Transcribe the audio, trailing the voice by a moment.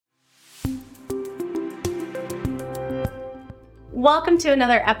Welcome to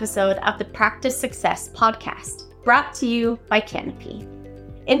another episode of the Practice Success Podcast, brought to you by Canopy.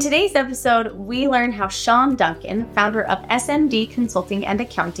 In today's episode, we learn how Sean Duncan, founder of SMD Consulting and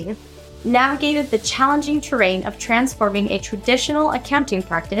Accounting, navigated the challenging terrain of transforming a traditional accounting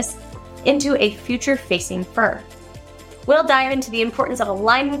practice into a future-facing firm. We'll dive into the importance of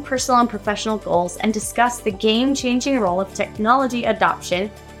aligning personal and professional goals and discuss the game-changing role of technology adoption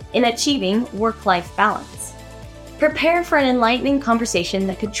in achieving work-life balance. Prepare for an enlightening conversation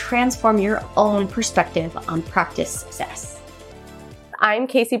that could transform your own perspective on practice success. I'm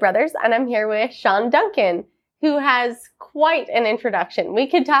Casey Brothers, and I'm here with Sean Duncan, who has quite an introduction. We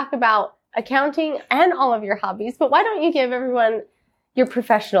could talk about accounting and all of your hobbies, but why don't you give everyone your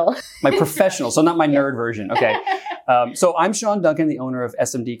professional? My professional, so not my nerd version. Okay. So I'm Sean Duncan, the owner of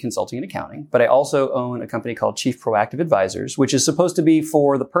SMD Consulting and Accounting, but I also own a company called Chief Proactive Advisors, which is supposed to be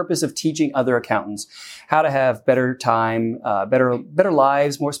for the purpose of teaching other accountants how to have better time, better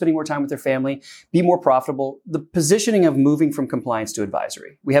lives, spending more time with their family, be more profitable. The positioning of moving from compliance to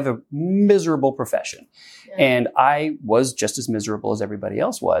advisory. We have a miserable profession. Yeah. And I was just as miserable as everybody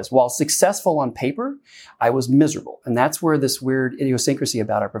else was. While successful on paper, I was miserable. And that's where this weird idiosyncrasy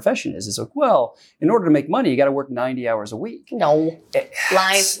about our profession is. It's like, well, in order to make money, you got to work 90 hours a week. No.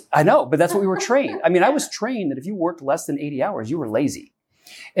 Lies. I know, but that's what we were trained. I mean, I was trained that if you worked less than 80 hours, you were lazy.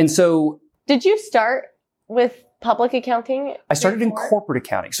 And so... Did you start with public accounting? I started in corporate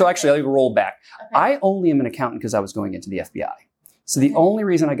accounting. So actually, I'll roll back. Okay. I only am an accountant because I was going into the FBI. So the only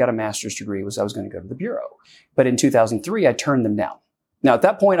reason I got a master's degree was I was going to go to the bureau. But in 2003, I turned them down. Now, at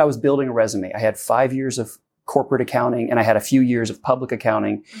that point, I was building a resume. I had 5 years of corporate accounting and I had a few years of public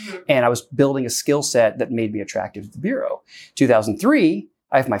accounting. And I was building a skill set that made me attractive to the bureau. 2003,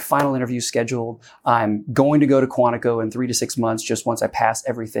 I have my final interview scheduled. I'm going to go to Quantico in 3 to 6 months, just once I pass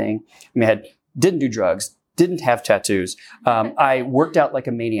everything. I mean, didn't do drugs, didn't have tattoos. I worked out like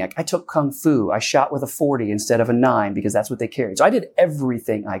a maniac. I took Kung Fu. I shot with a 40 instead of a 9 because that's what they carried. So I did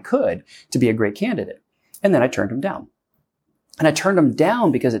everything I could to be a great candidate. And then I turned them down. And I turned them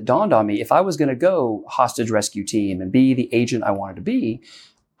down because it dawned on me, if I was going to go hostage rescue team and be the agent I wanted to be,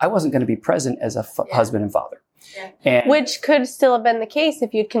 I wasn't going to be present as a husband and father. Yeah. And which could still have been the case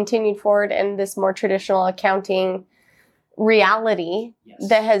if you'd continued forward in this more traditional accounting reality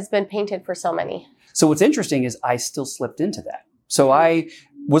that has been painted for so many. So what's interesting is I still slipped into that. So I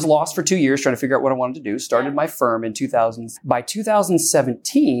was lost for 2 years trying to figure out what I wanted to do, started my firm in 2000. By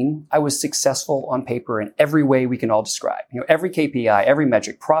 2017, I was successful on paper in every way we can all describe. Every KPI, every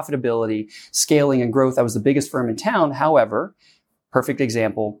metric, profitability, scaling, and growth. I was the biggest firm in town. However, perfect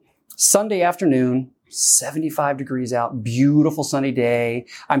example, Sunday afternoon, 75 degrees out, beautiful sunny day.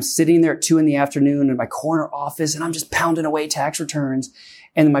 I'm sitting there at 2 p.m. in my corner office and I'm just pounding away tax returns.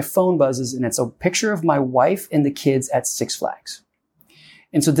 And then my phone buzzes and it's a picture of my wife and the kids at Six Flags.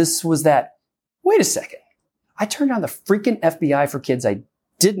 And so this was that, wait a second, I turned on the freaking FBI for kids I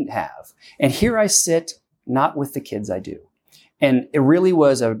didn't have. And here I sit, not with the kids I do. And it really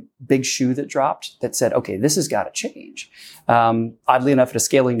was a big shoe that dropped that said, okay, this has got to change. Oddly enough, at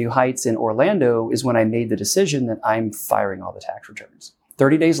Scaling New Heights in Orlando is when I made the decision that I'm firing all the tax returns.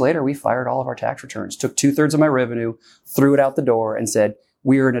 30 days later, we fired all of our tax returns, took 2/3 of my revenue, threw it out the door and said,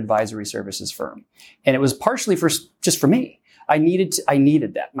 we're an advisory services firm. And it was partially just for me. I needed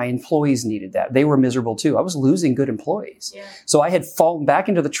that. My employees needed that. They were miserable too. I was losing good employees. Yeah. So I had fallen back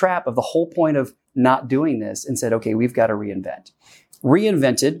into the trap of the whole point of not doing this and said, okay, we've got to reinvent.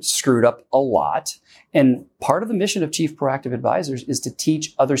 Reinvented, screwed up a lot. And part of the mission of Chief Proactive Advisors is to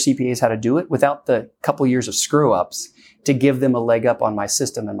teach other CPAs how to do it without the couple years of screw ups, to give them a leg up on my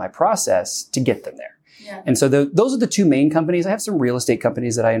system and my process to get them there. Yeah. And so those are the two main companies. I have some real estate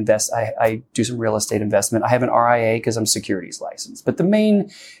companies that I invest. I do some real estate investment. I have an RIA because I'm securities licensed. But the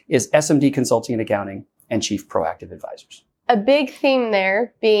main is SMD Consulting and Accounting and Chief Proactive Advisors. A big theme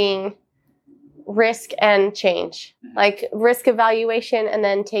there being risk and change, like risk evaluation and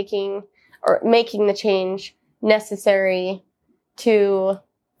then taking or making the change necessary to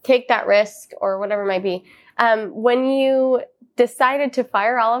take that risk or whatever it might be. When you decided to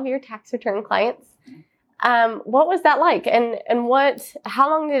fire all of your tax return clients, what was that like? And how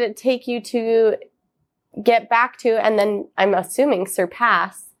long did it take you to get back to, and then I'm assuming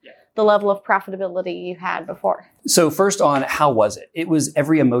surpass the level of profitability you had before? So first on, how was it? It was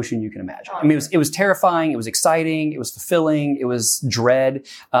every emotion you can imagine. I mean, it was terrifying. It was exciting. It was fulfilling. It was dread.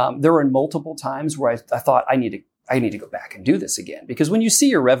 There were multiple times where I thought I need to go back and do this again. Because when you see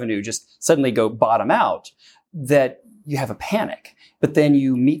your revenue just suddenly go bottom out, that you have a panic. But then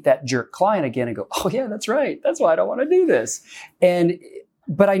you meet that jerk client again and go, oh yeah, that's right. That's why I don't want to do this.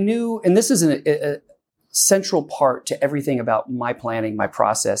 But I knew, and this is central part to everything about my planning, my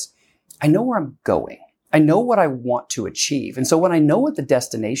process. I know where I'm going. I know what I want to achieve. And so when I know what the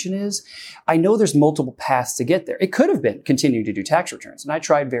destination is, I know there's multiple paths to get there. It could have been continuing to do tax returns, and I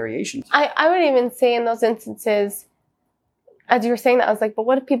tried variations. I would even say in those instances, as you were saying that, I was like, but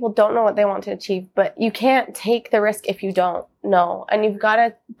what if people don't know what they want to achieve? But you can't take the risk if you don't know. And you've got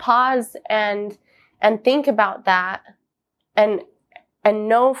to pause and think about that and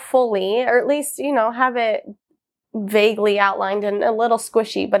know fully, or at least, have it vaguely outlined and a little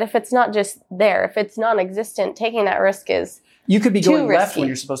squishy. But if it's not just there, if it's non-existent, taking that risk is you could be going left risky. when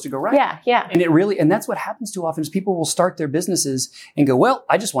you're supposed to go right. Yeah. And that's what happens too often is people will start their businesses and go, well,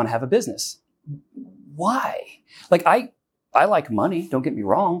 I just want to have a business. Why? Like I like money, don't get me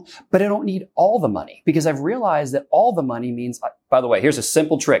wrong, but I don't need all the money because I've realized that all the money means, by the way, here's a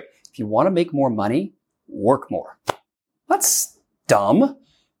simple trick. If you want to make more money, work more. That's dumb.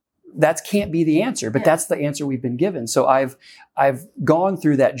 That can't be the answer, but that's the answer we've been given. So I've gone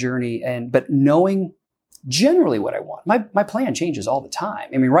through that journey but knowing generally what I want. My plan changes all the time.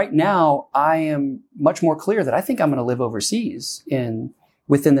 I mean, right now I am much more clear that I think I'm going to live overseas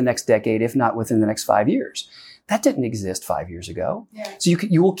within the next decade, if not within the next 5 years. That didn't exist 5 years ago. Yeah. So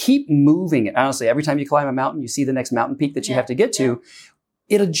you will keep moving it. Honestly, every time you climb a mountain, you see the next mountain peak that you have to get to.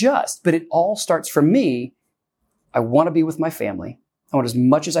 It adjusts, but it all starts for me. I want to be with my family. I want as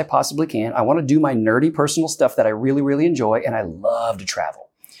much as I possibly can. I want to do my nerdy personal stuff that I really, really enjoy, and I love to travel.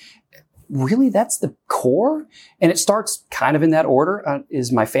 Really, that's the core. And it starts kind of in that order.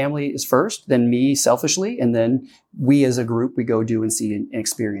 Is my family is first, then me selfishly, and then we as a group, we go do and see and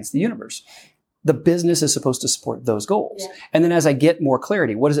experience the universe. The business is supposed to support those goals. Yeah. And then as I get more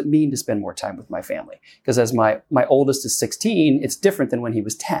clarity, what does it mean to spend more time with my family? Because as my oldest is 16, it's different than when he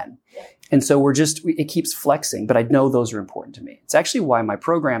was 10. Yeah. And so it keeps flexing, but I know those are important to me. It's actually why my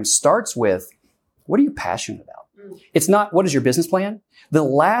program starts with, what are you passionate about? It's not, what is your business plan? The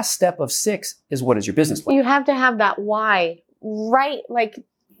last step of 6 is, what is your business plan? You have to have that why right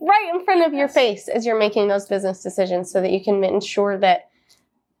in front of your face as you're making those business decisions so that you can ensure that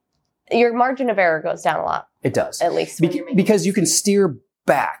your margin of error goes down a lot. It does. At least. Because you can steer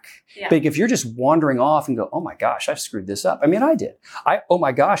back. Yeah. But if you're just wandering off and go, oh my gosh, I've screwed this up. I mean, I did. Oh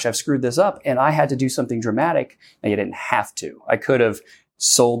my gosh, I've screwed this up. And I had to do something dramatic. Now, you didn't have to. I could have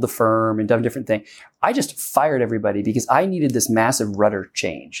sold the firm and done different things. I just fired everybody because I needed this massive rudder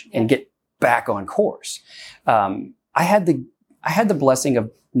change and get back on course. I had the blessing of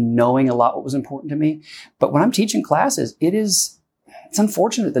knowing a lot what was important to me. But when I'm teaching classes, it's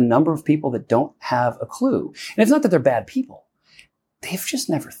unfortunate the number of people that don't have a clue. And it's not that they're bad people. They've just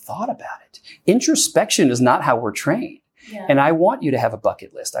never thought about it. Introspection is not how we're trained. Yeah. And I want you to have a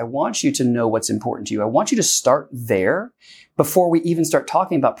bucket list. I want you to know what's important to you. I want you to start there before we even start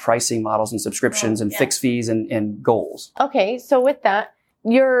talking about pricing models and subscriptions and fixed fees and goals. Okay. So with that,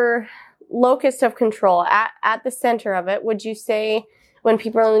 your locus of control at the center of it, would you say when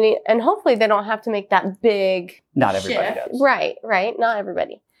people only need, and hopefully they don't have to make that big Not everybody shift. does. Right. Not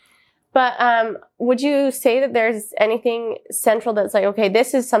everybody. But would you say that there's anything central that's like, okay,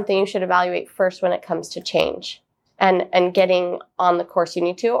 this is something you should evaluate first when it comes to change and getting on the course you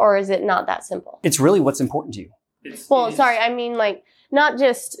need to, or is it not that simple? It's really what's important to you. I mean like not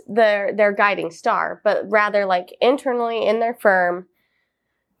just their guiding star, but rather like internally in their firm,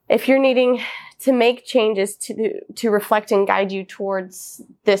 if you're needing to make changes to reflect and guide you towards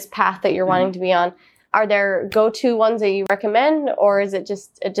this path that you're wanting to be on, are there go-to ones that you recommend, or is it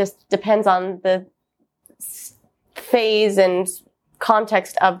just depends on the phase and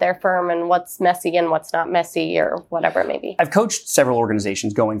context of their firm and what's messy and what's not messy or whatever it may be? I've coached several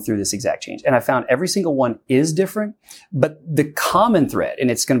organizations going through this exact change, and I found every single one is different, but the common thread,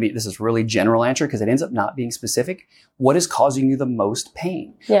 and it's going to be, this is really general answer because it ends up not being specific. What is causing you the most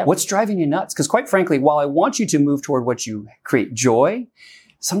pain? Yeah. What's driving you nuts? Because quite frankly, while I want you to move toward what you create joy,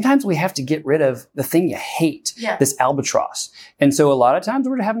 sometimes we have to get rid of the thing you hate, this albatross. And so a lot of times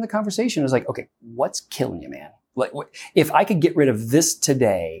we're having the conversation is like, okay, what's killing you, man? Like, if I could get rid of this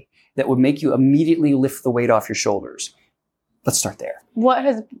today, that would make you immediately lift the weight off your shoulders. Let's start there. What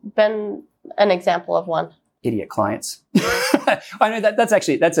has been an example of one? Idiot clients. I know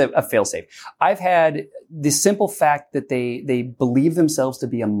that's a fail-safe. I've had the simple fact that they believe themselves to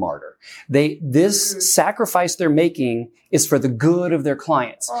be a martyr. This sacrifice they're making is for the good of their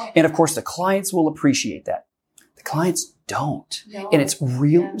clients. Oh. And of course, the clients will appreciate that. The clients don't. No. And it's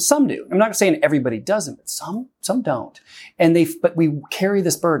real. Yeah. Some do. I'm not saying everybody doesn't, but some don't. And but we carry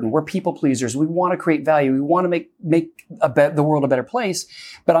this burden. We're people pleasers. We want to create value. We want to make the world a better place.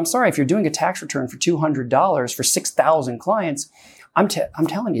 But I'm sorry, if you're doing a tax return for $200 for 6,000 clients, I'm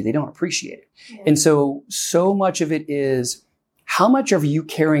telling you, they don't appreciate it. Yeah. And so much of it is, how much are you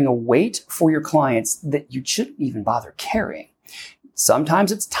carrying a weight for your clients that you shouldn't even bother carrying?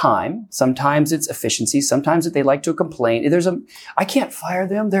 Sometimes it's time. Sometimes it's efficiency. Sometimes they like to complain. I can't fire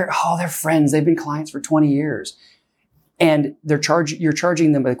them. They're friends. They've been clients for 20 years. And you're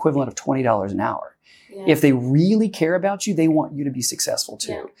charging them the equivalent of $20 an hour. Yeah. If they really care about you, they want you to be successful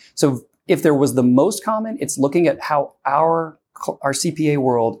too. Yeah. So if there was the most common, it's looking at how our CPA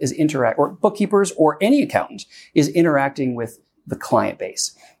world is or bookkeepers or any accountant is interacting with the client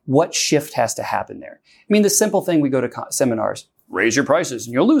base. What shift has to happen there? I mean, the simple thing, we go to seminars, raise your prices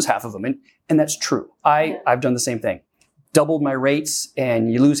and you'll lose half of them. And that's true. I've done the same thing. Doubled my rates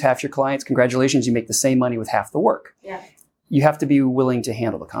and you lose half your clients. Congratulations, you make the same money with half the work. Yeah. You have to be willing to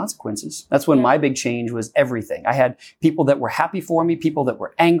handle the consequences. That's when my big change was everything. I had people that were happy for me, people that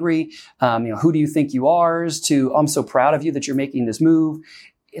were angry. Who do you think you are? To, I'm so proud of you that you're making this move.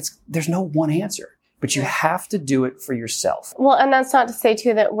 There's no one answer, but you have to do it for yourself. Well, and that's not to say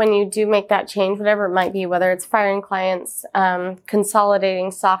too that when you do make that change, whatever it might be, whether it's firing clients,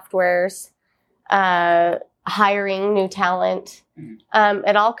 consolidating softwares, hiring new talent,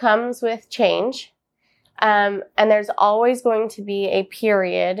 it all comes with change. And there's always going to be a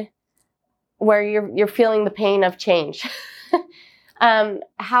period where you're feeling the pain of change.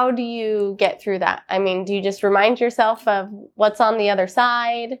 How do you get through that? I mean, do you just remind yourself of what's on the other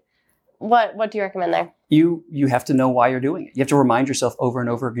side? What do you recommend there? You have to know why you're doing it. You have to remind yourself over and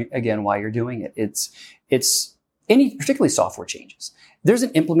over again why you're doing it. It's any particularly software changes. There's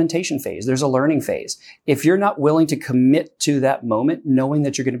an implementation phase. There's a learning phase. If you're not willing to commit to that moment, knowing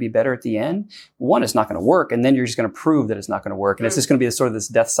that you're going to be better at the end, one, it's not going to work. And then you're just going to prove that it's not going to work. And it's just going to be this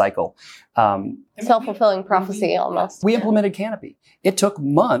death cycle. Self-fulfilling prophecy almost. We implemented Canopy. It took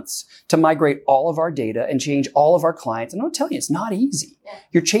months to migrate all of our data and change all of our clients. And I'm telling you, it's not easy. Yeah.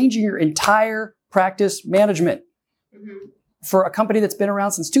 You're changing your entire practice management for a company that's been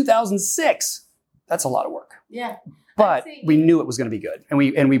around since 2006. That's a lot of work. Yeah. But we knew it was going to be good. And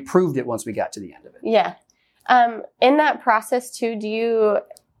we proved it once we got to the end of it. Yeah. In that process too, do you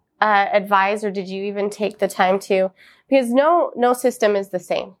advise, or did you even take the time to, because no system is the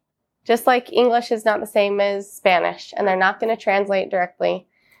same. Just like English is not the same as Spanish, and they're not going to translate directly.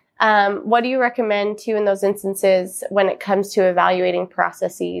 What do you recommend too in those instances when it comes to evaluating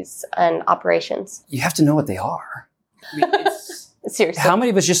processes and operations? You have to know what they are. I mean, seriously. How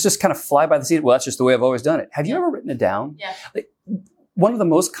many of us just kind of fly by the seat? Well, that's just the way I've always done it. Have you ever written it down? Yeah. One of the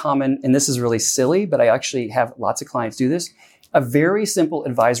most common, and this is really silly, but I actually have lots of clients do this, a very simple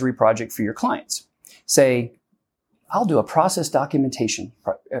advisory project for your clients. Say, I'll do a process documentation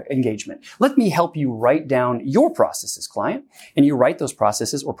engagement. Let me help you write down your processes, client. And you write those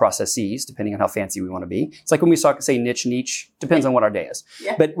processes or processes, depending on how fancy we want to be. It's like when we say niche, depends on what our day is.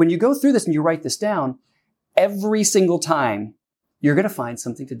 Yeah. But when you go through this and you write this down, every single time, you're going to find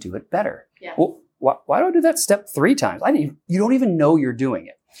something to do it better. Yeah. Well, why do I do that step 3 times? You don't even know you're doing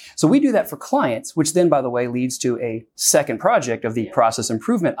it. So we do that for clients, which then, by the way, leads to a second project of the process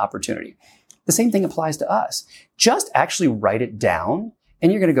improvement opportunity. The same thing applies to us. Just actually write it down,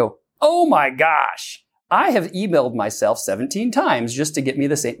 and you're going to go, oh my gosh, I have emailed myself 17 times just to get me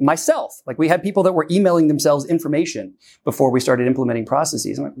the same myself. Like we had people that were emailing themselves information before we started implementing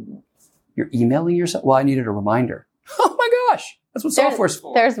processes. I'm like, you're emailing yourself? Well, I needed a reminder. Oh my gosh. That's what software's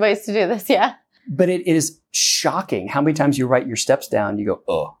for. There's ways to do this, yeah. But it is shocking how many times you write your steps down, you go,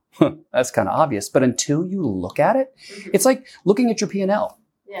 oh, that's kind of obvious. But until you look at it, it's like looking at your P&L.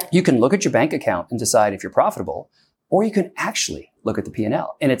 Yeah. You can look at your bank account and decide if you're profitable, or you can actually look at the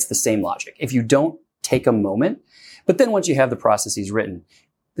P&L. And it's the same logic. If you don't take a moment, but then once you have the processes written,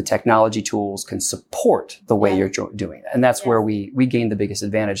 the technology tools can support the way you're doing it. And that's where we gain the biggest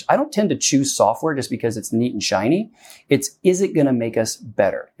advantage. I don't tend to choose software just because it's neat and shiny. Is it going to make us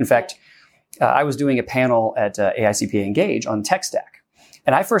better? In fact, I was doing a panel at AICPA Engage on tech stack.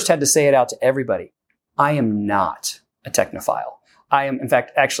 And I first had to say it out to everybody. I am not a technophile. I am, in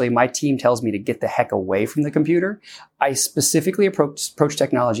fact, actually, my team tells me to get the heck away from the computer. I specifically approach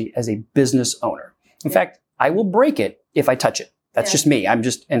technology as a business owner. In fact, I will break it if I touch it. That's just me.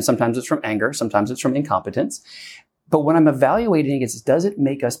 And sometimes it's from anger. Sometimes it's from incompetence. But when I'm evaluating it, does it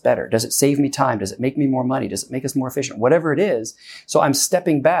make us better? Does it save me time? Does it make me more money? Does it make us more efficient? Whatever it is. So I'm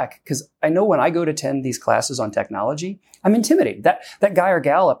stepping back because I know when I go to attend these classes on technology, I'm intimidated. That guy or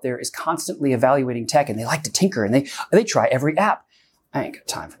gal up there is constantly evaluating tech and they like to tinker and they try every app. I ain't got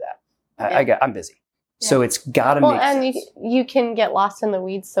time for that. I'm busy. Yeah. So it's got to make sense. And you can get lost in the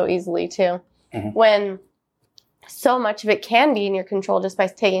weeds so easily too. When so much of it can be in your control just by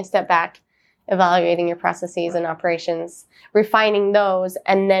taking a step back, evaluating your processes and operations, refining those,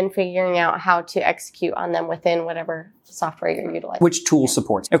 and then figuring out how to execute on them within whatever software you're utilizing. Which tool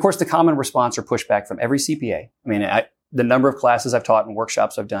supports. Of course, the common response or pushback from every CPA. I mean, the number of classes I've taught and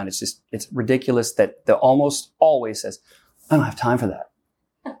workshops I've done, it's ridiculous that the almost always says, I don't have time for that.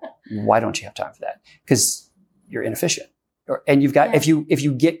 Why don't you have time for that? Because you're inefficient. And you've got, if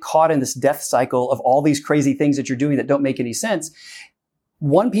you get caught in this death cycle of all these crazy things that you're doing that don't make any sense,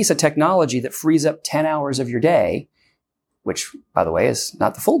 one piece of technology that frees up 10 hours of your day, which, by the way, is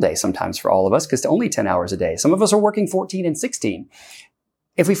not the full day sometimes for all of us, because it's only 10 hours a day. Some of us are working 14 and 16.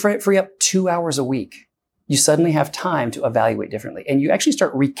 If we free up 2 hours a week, you suddenly have time to evaluate differently. And you actually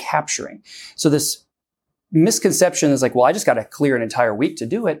start recapturing. So this misconception is like, well, I just got to clear an entire week to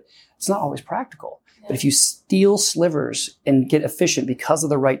do it. It's not always practical. Yeah. But if you steal slivers and get efficient because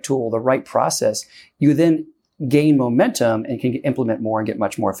of the right tool, the right process, you then gain momentum and can implement more and get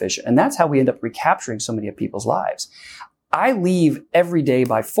much more efficient. And that's how we end up recapturing so many of people's lives. I leave every day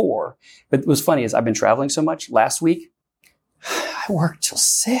by 4. But what was funny is I've been traveling so much. Last week, I worked till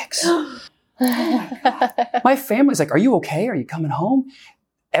 6. Oh my God. My family's like, are you okay? Are you coming home?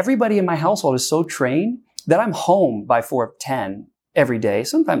 Everybody in my household is so trained that I'm home by 4:10 every day,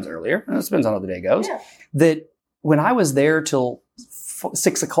 sometimes earlier. It depends on how the day goes. Yeah. That when I was there till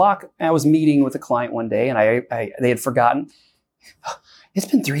 6 o'clock, I was meeting with a client one day and they had forgotten. It's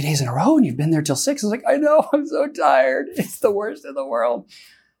been 3 days in a row and you've been there till 6. I was like, I know, I'm so tired. It's the worst in the world.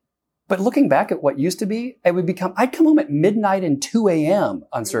 But looking back at what used to be, I'd come home at midnight and 2 a.m.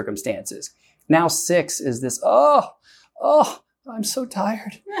 on circumstances. Now 6 is this, I'm so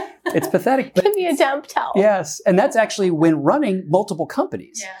tired. It's pathetic. Give me a dump towel. Yes. And that's actually when running multiple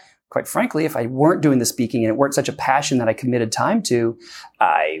companies. Yeah. Quite frankly, if I weren't doing the speaking and it weren't such a passion that I committed time to,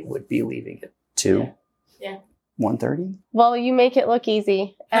 I would be leaving at 1:30. Well, you make it look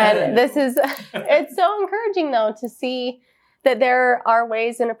easy. And it's so encouraging though to see that there are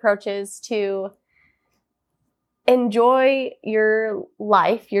ways and approaches to enjoy your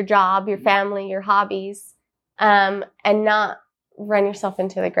life, your job, your family, your hobbies, and not run yourself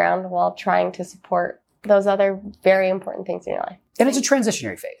into the ground while trying to support those other very important things in your life. And it's a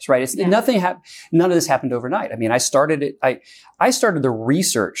transitionary phase, right? It's none of this happened overnight. I mean, I started the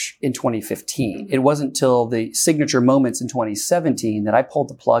research in 2015. It wasn't till the signature moments in 2017 that I pulled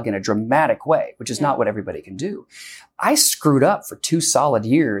the plug in a dramatic way, which is not what everybody can do. I screwed up for 2 solid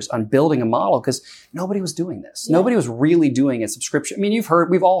years on building a model because nobody was doing this. Yeah. Nobody was really doing a subscription. I mean,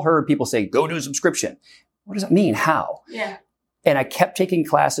 we've all heard people say, go do a subscription. What does that mean? How? Yeah. And I kept taking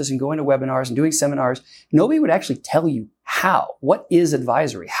classes and going to webinars and doing seminars. Nobody would actually tell you how. What is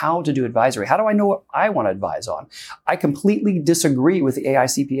advisory? How to do advisory? How do I know what I want to advise on? I completely disagree with the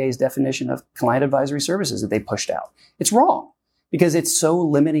AICPA's definition of client advisory services that they pushed out. It's wrong because it's so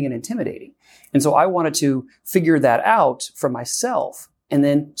limiting and intimidating. And so I wanted to figure that out for myself and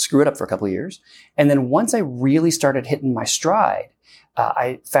then screw it up for a couple of years. And then once I really started hitting my stride,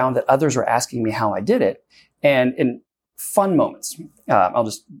 I found that others were asking me how I did it. And in fun moments,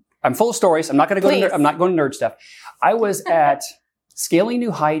 I'm full of stories. I'm not going to go I'm not going to nerd stuff. I was at Scaling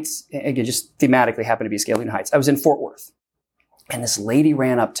New Heights. Again, just thematically happened to be Scaling New Heights. I was in Fort Worth. And this lady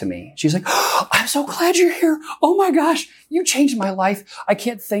ran up to me. She's like, I'm so glad you're here. Oh my gosh, you changed my life. I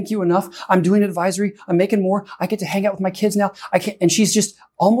can't thank you enough. I'm doing advisory. I'm making more. I get to hang out with my kids now. And she's just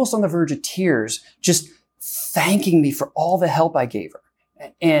almost on the verge of tears, just thanking me for all the help I gave her.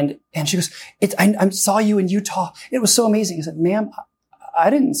 And she goes, I saw you in Utah. It was so amazing. I said, ma'am, I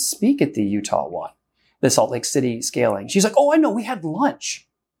didn't speak at the Utah one, the Salt Lake City scaling. She's like, oh, I know. We had lunch.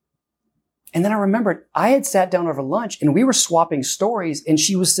 And then I remembered I had sat down over lunch and we were swapping stories and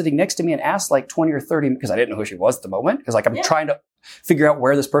she was sitting next to me and asked like 20 or 30, because I didn't know who she was at the moment, because like I'm trying to figure out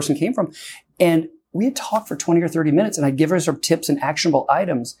where this person came from. And we had talked for 20 or 30 minutes and I'd give her some tips and actionable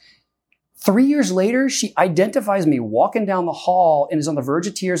items. 3 years later, she identifies me walking down the hall and is on the verge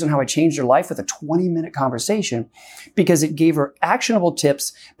of tears on how I changed her life with a 20-minute conversation because it gave her actionable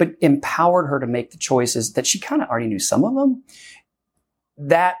tips, but empowered her to make the choices that she kind of already knew some of them.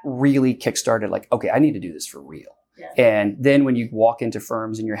 That really kickstarted like, okay, I need to do this for real. Yeah. And then when you walk into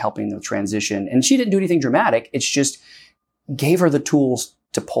firms and you're helping them transition, and she didn't do anything dramatic, it's just gave her the tools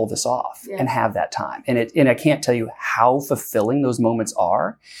to pull this off and have that time. And I can't tell you how fulfilling those moments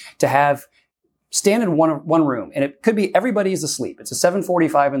are to stand in one room. And it could be everybody's asleep. It's a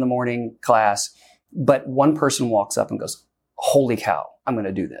 7:45 in the morning class, but one person walks up and goes, holy cow, I'm going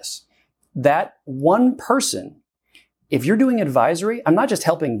to do this. That one person, if you're doing advisory, I'm not just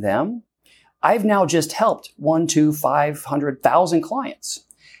helping them. I've now just helped 1, 2, 500,000 clients.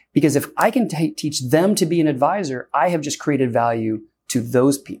 Because if I can teach them to be an advisor, I have just created value to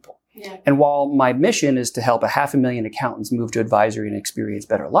those people. Yeah. And while my mission is to help 500,000 accountants move to advisory and experience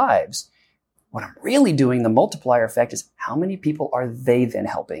better lives, what I'm really doing, the multiplier effect, is how many people are they then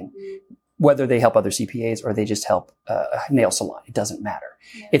helping? Whether they help other CPAs or they just help a nail salon, it doesn't matter.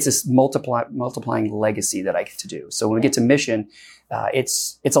 Yeah. It's this multiplying legacy that I get to do. So when we get to mission,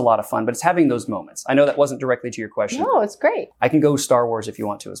 it's a lot of fun, but it's having those moments. I know that wasn't directly to your question. No, it's great. I can go Star Wars if you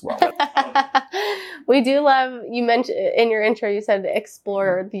want to as well. We do love, you mentioned in your intro, you said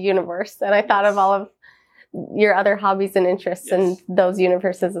explore the universe. And I thought of all of your other hobbies and interests in those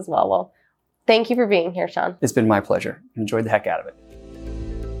universes as well. Well, thank you for being here, Sean. It's been my pleasure. Enjoyed the heck out of it.